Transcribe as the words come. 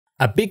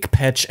A big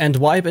patch and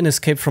wipe in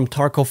Escape from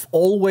Tarkov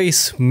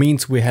always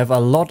means we have a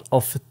lot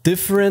of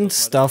different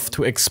stuff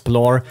to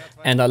explore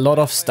and a lot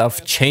of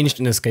stuff changed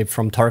in Escape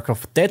from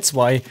Tarkov. That's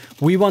why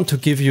we want to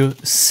give you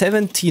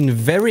 17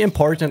 very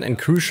important and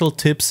crucial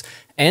tips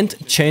and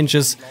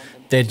changes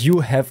that you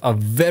have a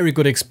very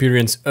good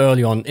experience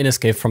early on in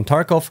Escape from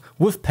Tarkov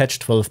with patch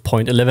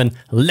 12.11.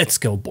 Let's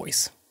go,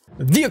 boys!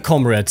 Dear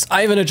comrades,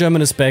 Ivan the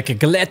German is back,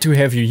 glad to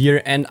have you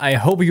here, and I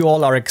hope you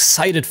all are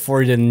excited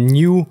for the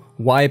new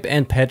wipe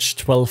and patch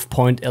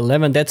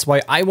 12.11. That's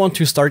why I want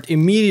to start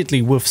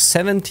immediately with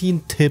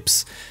 17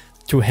 tips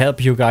to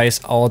help you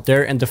guys out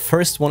there. And the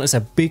first one is a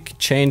big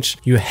change.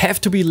 You have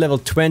to be level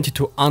 20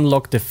 to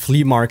unlock the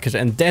flea market,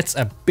 and that's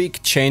a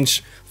big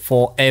change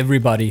for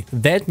everybody.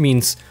 That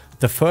means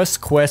the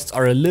first quests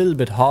are a little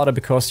bit harder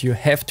because you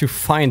have to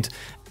find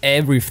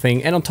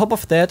everything, and on top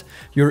of that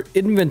your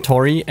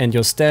inventory and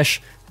your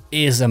stash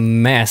is a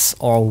mess,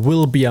 or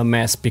will be a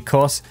mess,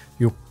 because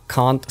you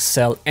can't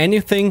sell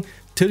anything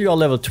till you are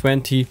level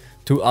 20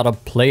 to other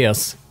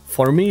players.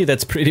 For me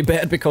that's pretty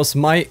bad because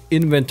my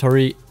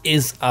inventory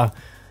is a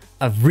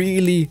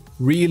really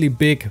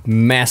big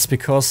mess,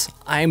 because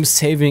I'm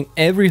saving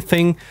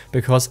everything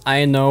because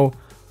I know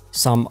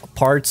some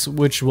parts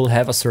which will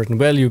have a certain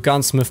value,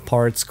 gunsmith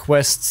parts,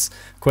 quests,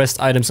 quest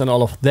items and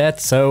all of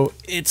that. So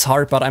it's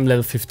hard, but I'm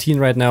level 15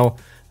 right now.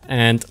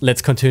 And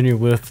let's continue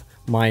with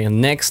my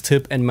next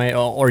tip and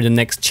the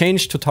next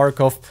change to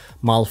Tarkov,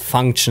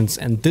 malfunctions.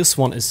 And this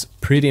one is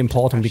pretty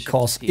important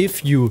because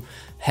if you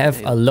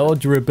have a low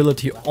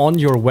durability on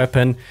your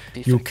weapon,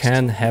 you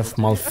can have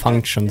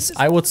malfunctions.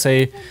 I would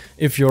say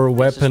if your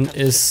weapon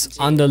is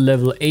under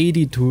level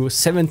 80 to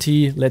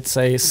 70, let's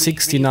say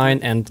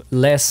 69 and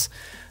less,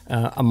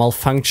 a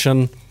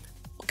malfunction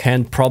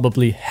can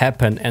probably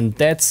happen, and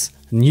that's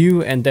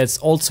new, and that's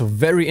also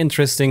very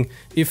interesting.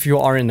 If you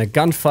are in a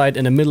gunfight,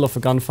 in the middle of a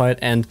gunfight,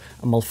 and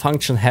a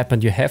malfunction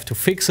happened, you have to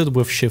fix it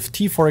with Shift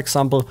T, for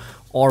example,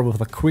 or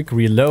with a quick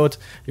reload.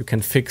 You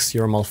can fix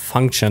your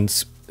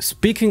malfunctions.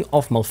 Speaking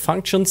of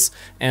malfunctions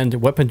and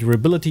weapon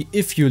durability,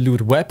 if you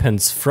loot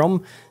weapons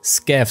from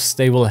scavs,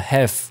 they will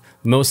have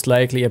most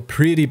likely a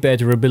pretty bad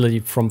durability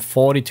from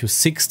 40 to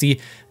 60,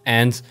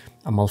 and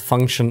a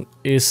malfunction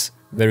is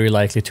very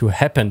likely to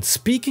happen.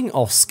 Speaking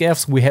of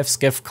scavs, we have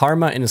scav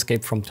karma in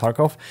Escape from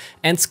Tarkov,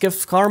 and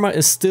scav karma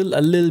is still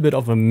a little bit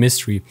of a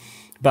mystery.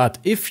 But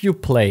if you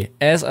play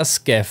as a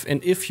scav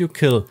and if you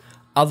kill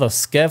other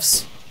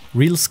scavs,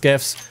 real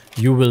scavs,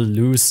 you will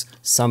lose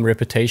some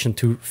reputation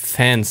to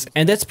fans.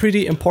 And that's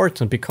pretty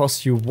important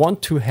because you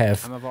want to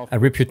have a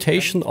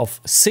reputation of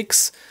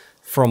 6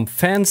 from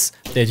fans,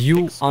 that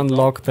you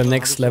unlock the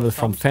next level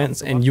from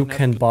fans, and you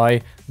can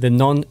buy the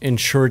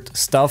non-insured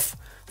stuff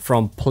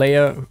from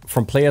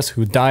players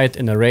who died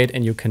in a raid,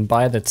 and you can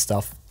buy that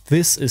stuff.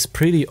 This is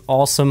pretty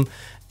awesome,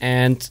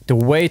 and the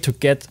way to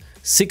get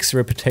 6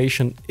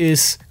 reputation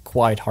is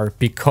quite hard,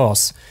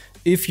 because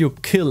if you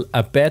kill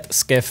a bad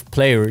scav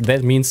player,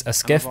 that means a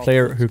scav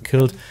player who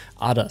killed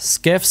other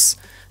scavs,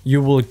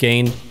 you will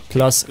gain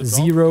plus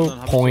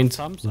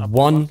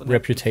 0.1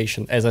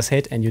 reputation, as I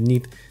said, and you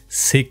need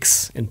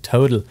 6 in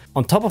total.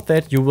 On top of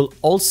that, you will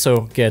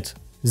also get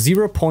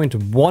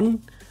 0.1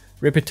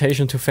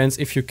 reputation to fans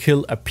if you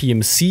kill a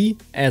PMC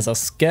as a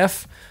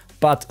scav,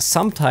 but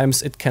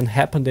sometimes it can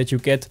happen that you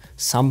get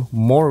some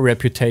more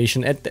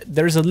reputation, and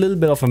there's a little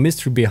bit of a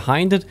mystery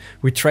behind it.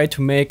 We try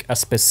to make a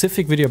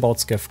specific video about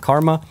scav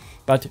karma,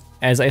 but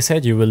as I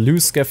said, you will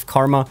lose scav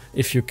karma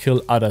if you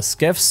kill other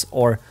scavs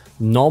or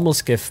normal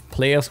scav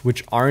players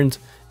which aren't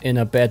in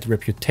a bad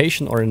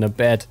reputation or in a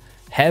bad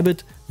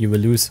habit. You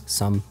will lose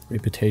some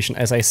reputation,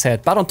 as I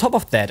said. But on top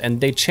of that, and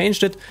they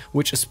changed it,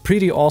 which is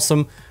pretty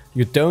awesome,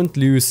 you don't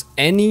lose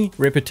any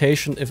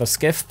reputation if a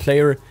scav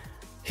player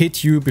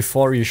hit you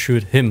before you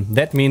shoot him.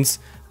 That means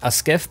a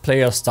scav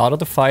player started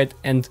the fight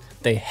and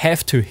they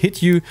have to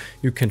hit you.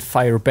 You can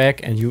fire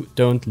back and you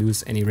don't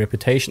lose any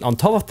reputation. On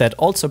top of that,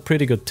 also a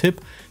pretty good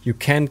tip, you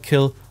can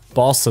kill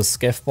bosses,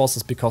 scav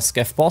bosses, because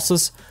scav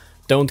bosses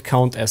don't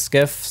count as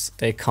scavs,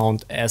 they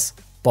count as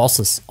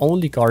bosses.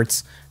 Only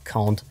guards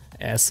count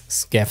as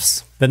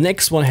scavs. The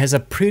next one has a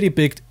pretty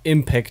big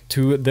impact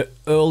to the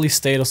early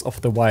status of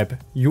the wipe.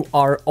 You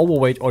are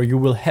overweight, or you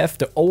will have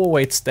the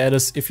overweight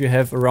status if you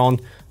have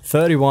around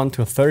 31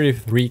 to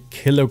 33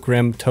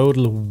 kilogram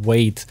total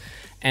weight.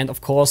 And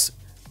of course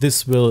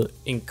this will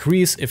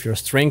increase if your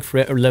strength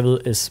level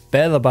is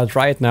better, but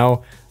right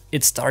now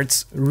it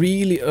starts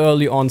really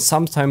early on.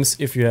 Sometimes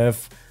if you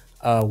have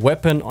a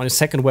weapon on a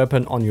second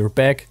weapon on your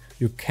back,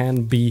 you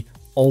can be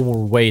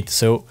overweight.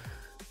 So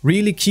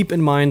really keep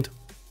in mind,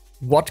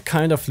 what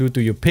kind of loot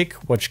do you pick?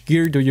 What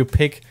gear do you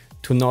pick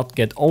to not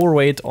get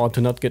overweight, or to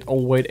not get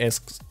overweight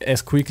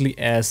as quickly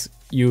as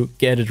you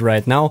get it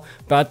right now?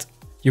 But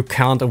you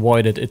can't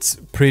avoid it. It's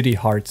pretty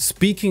hard.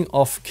 Speaking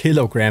of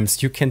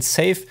kilograms, you can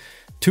save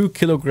 2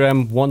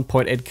 kilogram,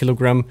 1.8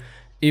 kilogram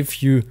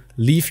if you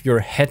leave your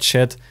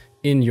headset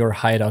in your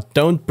hideout.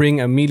 Don't bring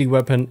a melee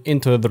weapon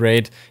into the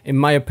raid. In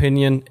my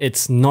opinion,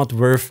 it's not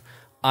worth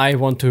I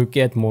want to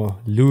get more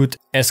loot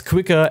as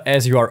quicker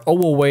as you are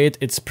overweight.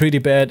 It's pretty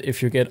bad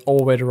if you get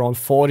overweight around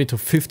 40 to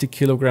 50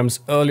 kilograms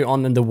early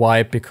on in the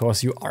wipe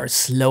because you are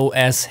slow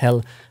as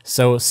hell.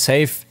 So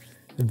save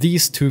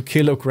these 2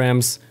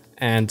 kilograms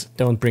and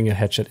don't bring your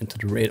headshot into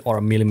the raid or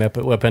a melee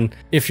weapon.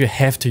 If you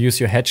have to use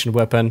your headshot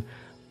weapon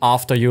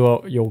after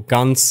your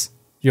guns,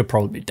 you're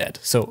probably dead.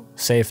 So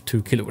save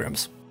 2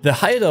 kilograms. The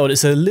hideout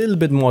is a little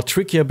bit more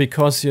trickier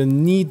because you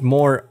need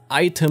more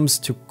items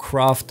to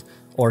craft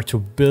or to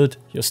build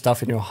your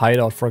stuff in your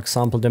hideout. For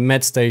example, the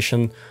med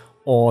station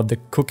or the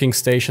cooking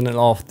station and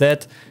all of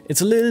that.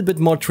 It's a little bit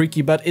more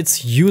tricky, but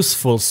it's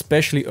useful,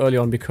 especially early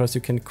on, because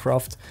you can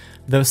craft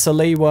the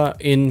saliva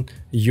in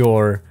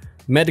your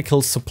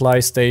medical supply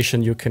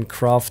station. You can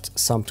craft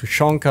some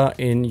Tushonka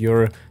in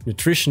your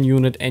nutrition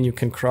unit, and you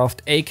can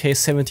craft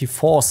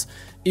AK-74s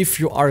if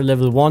you are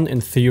level 1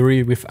 in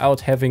theory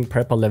without having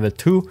prepper level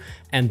 2.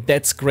 And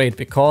that's great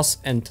because,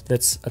 and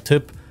that's a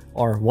tip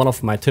or one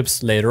of my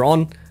tips later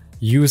on,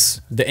 use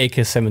the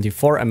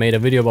AK-74. I made a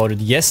video about it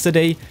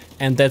yesterday,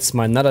 and that's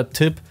my another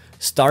tip.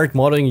 Start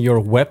modding your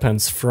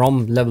weapons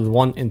from level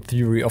 1 in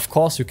theory. Of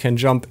course, you can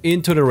jump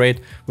into the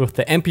raid with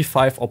the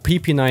MP5 or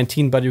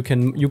PP19, but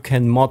you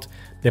can mod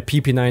the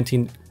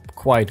PP19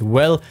 quite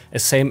well,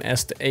 same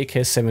as the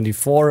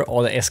AK-74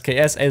 or the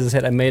SKS. As I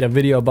said, I made a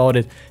video about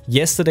it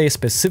yesterday,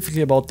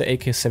 specifically about the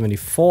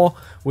AK-74,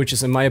 which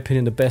is in my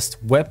opinion the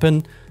best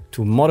weapon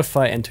to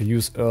modify and to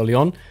use early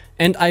on.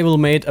 And I will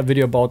make a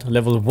video about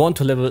level 1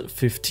 to level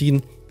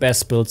 15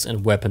 best builds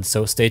and weapons.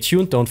 So stay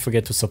tuned, don't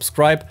forget to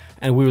subscribe,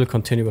 and we will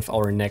continue with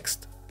our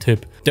next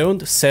tip.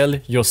 Don't sell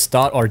your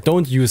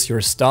don't use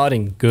your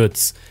starting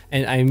goods.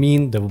 And I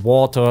mean the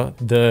water,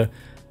 the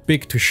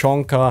big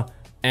Tushonka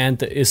and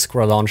the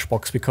Iskra launch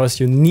box, because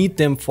you need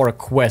them for a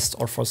quest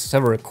or for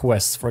several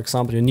quests. For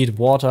example, you need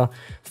water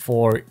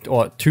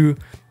or 2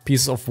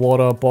 pieces of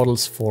water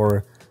bottles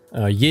for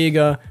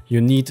Jäger.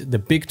 You need the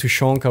big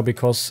Tushonka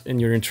because in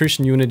your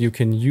nutrition unit you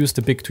can use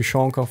the big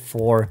Tushonka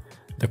for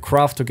the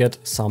craft to get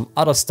some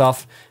other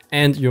stuff,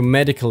 and your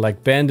medical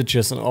like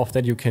bandages and all of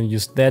that, you can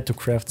use that to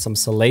craft some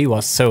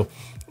saliva. So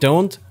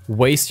don't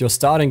waste your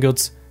starting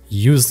goods,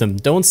 use them.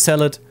 Don't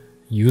sell it,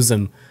 use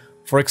them.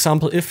 For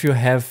example, if you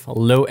have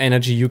low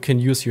energy, you can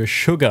use your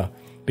sugar,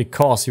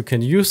 because you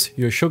can use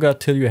your sugar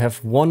till you have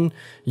 1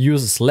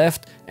 uses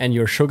left and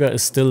your sugar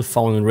is still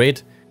found in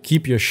raid.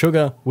 Keep your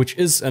sugar, which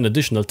is an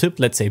additional tip,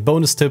 let's say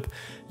bonus tip.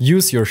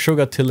 Use your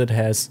sugar till it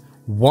has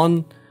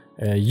 1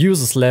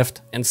 uses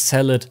left and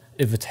sell it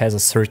if it has a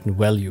certain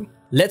value.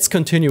 Let's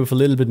continue with a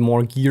little bit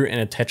more gear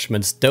and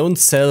attachments. Don't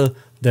sell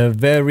the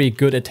very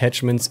good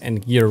attachments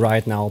and gear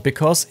right now,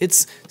 because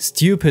it's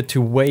stupid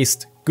to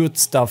waste good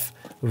stuff.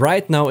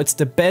 Right now it's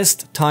the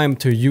best time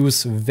to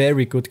use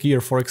very good gear.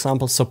 For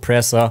example,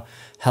 suppressor,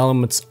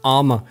 helmets,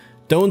 armor.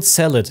 Don't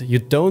sell it.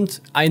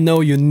 I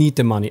know you need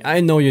the money. I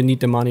know you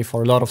need the money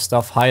for a lot of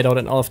stuff, hideout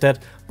and all of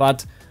that,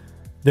 but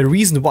the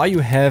reason why you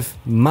have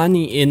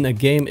money in a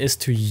game is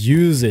to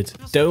use it.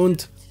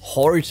 Don't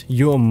hoard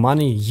your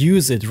money,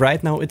 use it.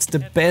 Right now it's the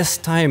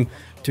best time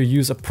to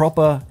use a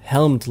proper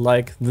helmet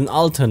like the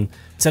Alten,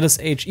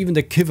 ZSH, even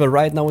the Kiva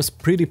right now is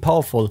pretty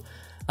powerful.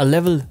 A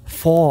level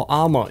 4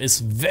 armor is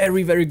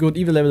very good,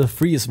 even level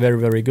 3 is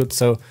very good,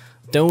 so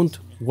don't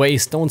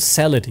waste, don't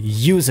sell it,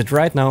 use it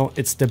right now.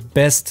 It's the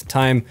best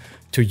time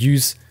to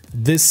use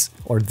this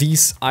or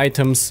these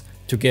items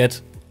to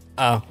get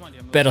a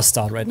better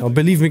start right now.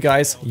 Believe me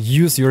guys,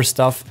 use your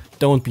stuff,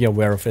 don't be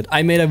aware of it.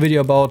 I made a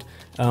video about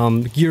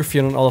gear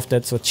fear and all of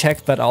that, so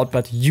check that out,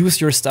 but use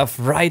your stuff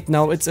right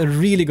now. It's a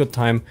really good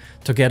time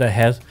to get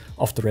ahead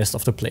of the rest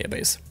of the player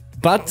base.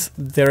 But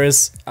there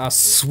is a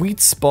sweet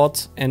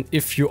spot, and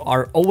if you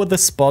are over the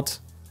spot,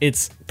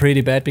 it's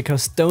pretty bad,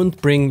 because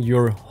don't bring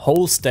your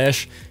whole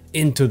stash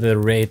into the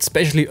raid.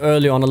 Especially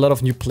early on, a lot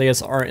of new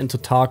players are into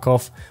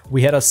Tarkov.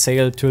 We had a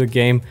sale to the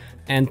game,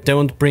 and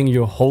don't bring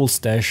your whole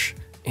stash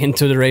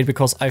into the raid,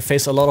 because I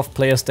face a lot of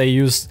players, they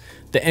use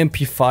the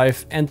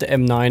MP5 and the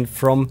M9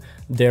 from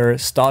their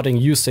starting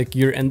USEC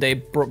gear, and they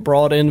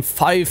brought in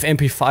 5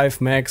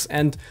 MP5 mags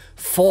and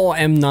 4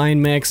 M9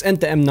 mags and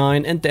the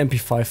M9 and the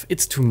MP5.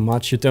 It's too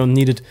much, you don't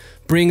need it.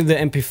 Bring the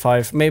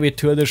MP5, maybe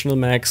 2 additional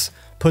mags,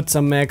 put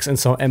some mags and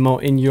some ammo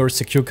in your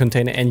secure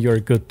container, and you're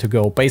good to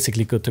go,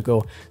 basically good to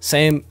go.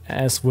 Same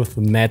as with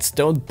the meds,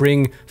 don't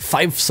bring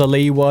 5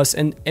 salivas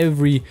and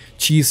every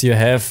cheese you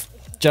have.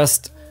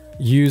 Just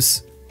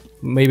use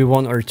maybe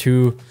 1 or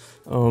 2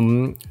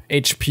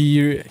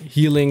 HP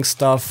healing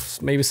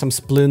stuff, maybe some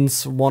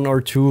splints, 1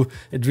 or 2,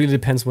 it really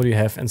depends what you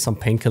have, and some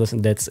painkillers,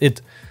 and that's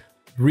it.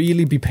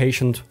 Really be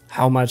patient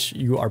how much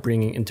you are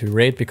bringing into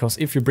raid, because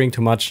if you bring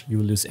too much, you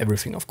will lose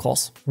everything, of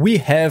course. We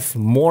have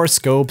more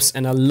scopes,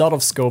 and a lot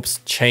of scopes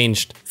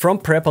changed. From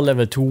prepper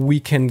level 2 we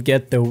can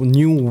get the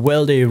new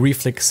Welde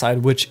reflex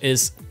sight, which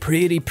is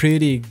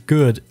pretty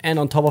good, and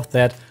on top of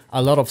that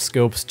a lot of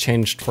scopes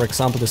changed. For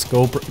example,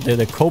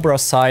 the Cobra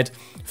sight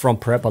from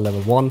prepper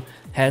level 1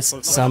 has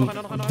some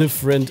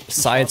different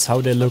sights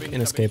how they look in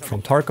Escape from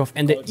Tarkov,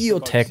 and the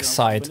EOTech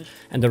sight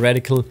and the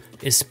Radical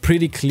is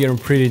pretty clear and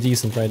pretty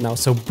decent right now.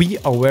 So be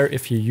aware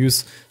if you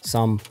use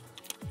some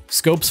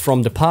scopes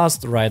from the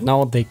past. Right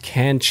now they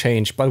can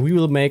change, but we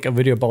will make a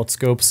video about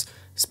scopes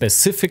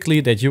specifically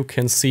that you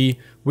can see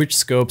which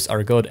scopes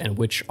are good and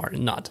which are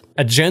not.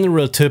 A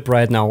general tip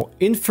right now,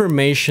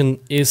 information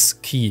is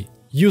key.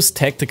 Use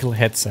tactical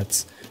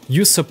headsets,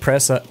 use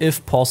suppressor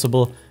if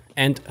possible,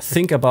 and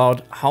think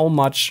about how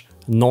much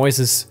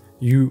noises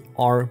you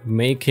are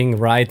making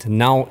right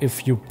now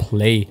if you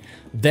play.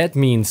 That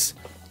means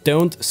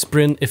don't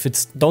sprint if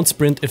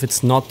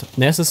it's not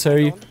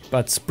necessary,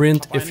 but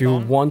sprint if you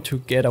want to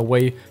get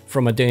away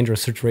from a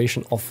dangerous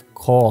situation, of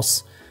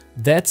course.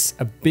 That's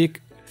a big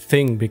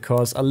thing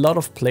because a lot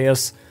of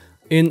players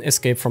in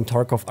Escape from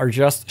Tarkov are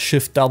just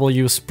Shift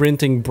W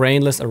sprinting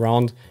brainless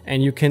around,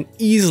 and you can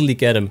easily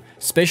get them,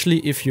 especially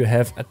if you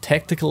have a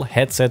tactical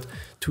headset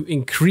to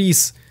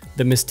increase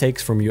the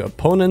mistakes from your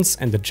opponents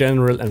and the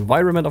general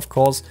environment, of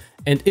course.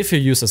 And if you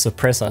use a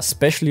suppressor,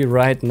 especially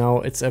right now,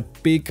 it's a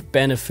big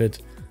benefit.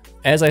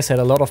 As I said,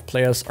 a lot of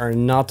players are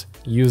not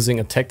using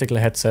a tactical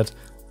headset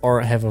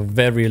or have a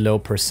very low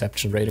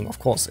perception rating. Of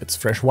course, it's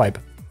fresh wipe.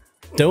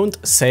 Don't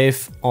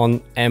save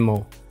on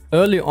ammo.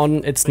 Early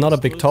on, it's not a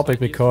big topic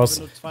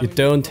because you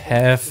don't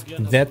have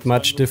that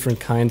much different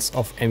kinds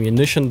of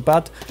ammunition,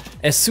 but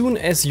as soon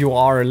as you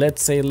are,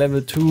 let's say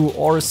level 2,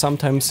 or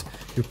sometimes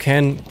you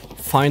can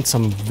find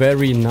some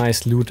very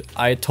nice loot.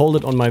 I told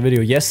it on my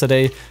video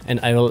yesterday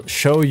and I will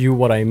show you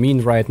what I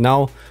mean right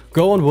now.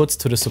 Go onwards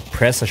to the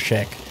suppressor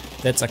shack.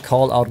 That's a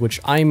call out which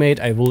I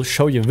made. I will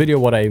show you a video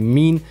what I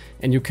mean,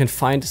 and you can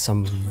find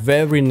some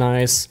very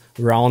nice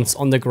rounds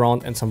on the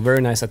ground and some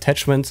very nice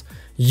attachments.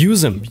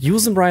 Use them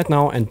right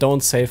now and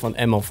don't save on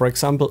ammo. For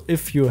example,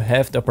 if you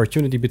have the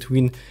opportunity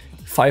between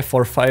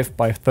 545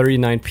 by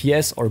 39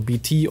 PS or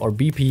BT or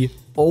BP,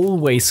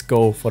 always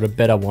go for the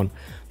better one,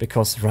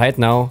 because right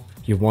now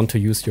you want to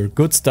use your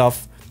good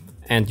stuff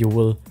and you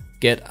will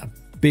get a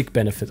big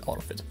benefit out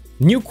of it.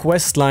 New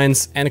quest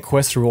lines and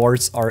quest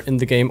rewards are in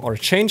the game or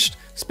changed,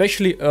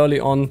 especially early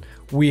on.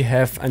 We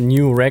have a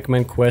new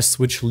Ragman quest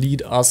which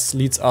leads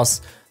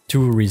us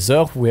to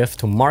reserve. We have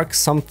to mark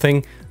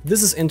something.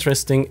 This is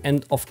interesting,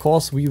 and of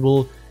course we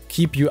will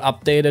keep you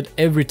updated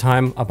every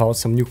time about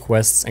some new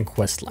quests and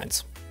quest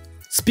lines.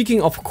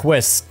 Speaking of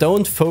quests,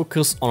 don't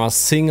focus on a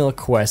single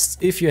quest.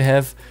 If you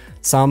have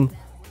some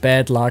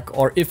bad luck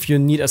or if you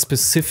need a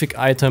specific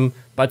item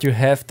but you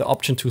have the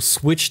option to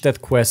switch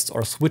that quest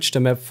or switch the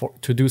map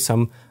to do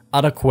some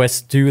other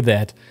quests, do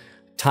that.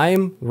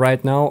 Time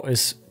right now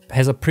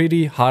has a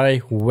pretty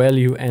high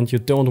value and you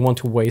don't want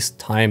to waste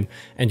time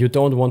and you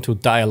don't want to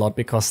die a lot,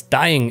 because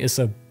dying is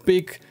a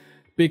big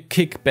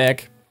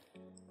kickback.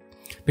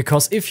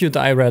 Because if you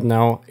die right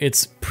now,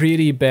 it's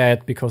pretty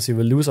bad because you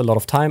will lose a lot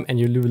of time and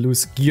you will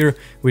lose gear,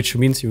 which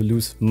means you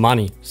lose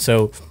money.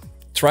 So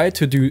try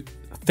to do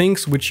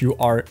things which you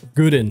are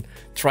good in.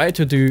 Try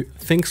to do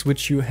things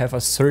which you have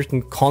a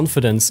certain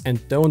confidence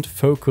and don't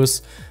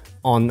focus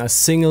on a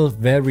single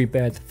very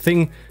bad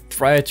thing.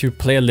 Try to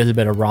play a little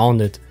bit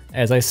around it.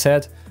 As I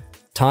said,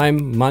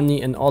 time,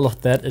 money and all of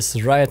that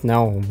is right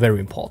now very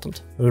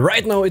important.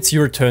 Right now it's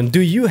your turn. Do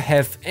you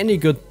have any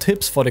good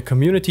tips for the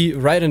community?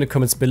 Write in the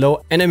comments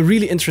below, and I'm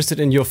really interested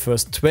in your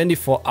first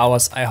 24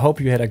 hours. I hope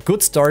you had a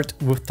good start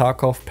with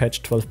Tarkov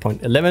patch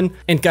 12.11.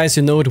 And guys,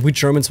 you know that we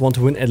Germans want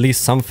to win at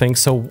least something,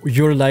 so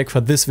your like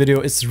for this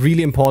video is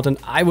really important.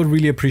 I would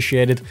really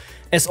appreciate it.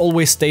 As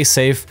always, stay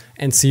safe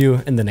and see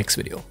you in the next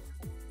video.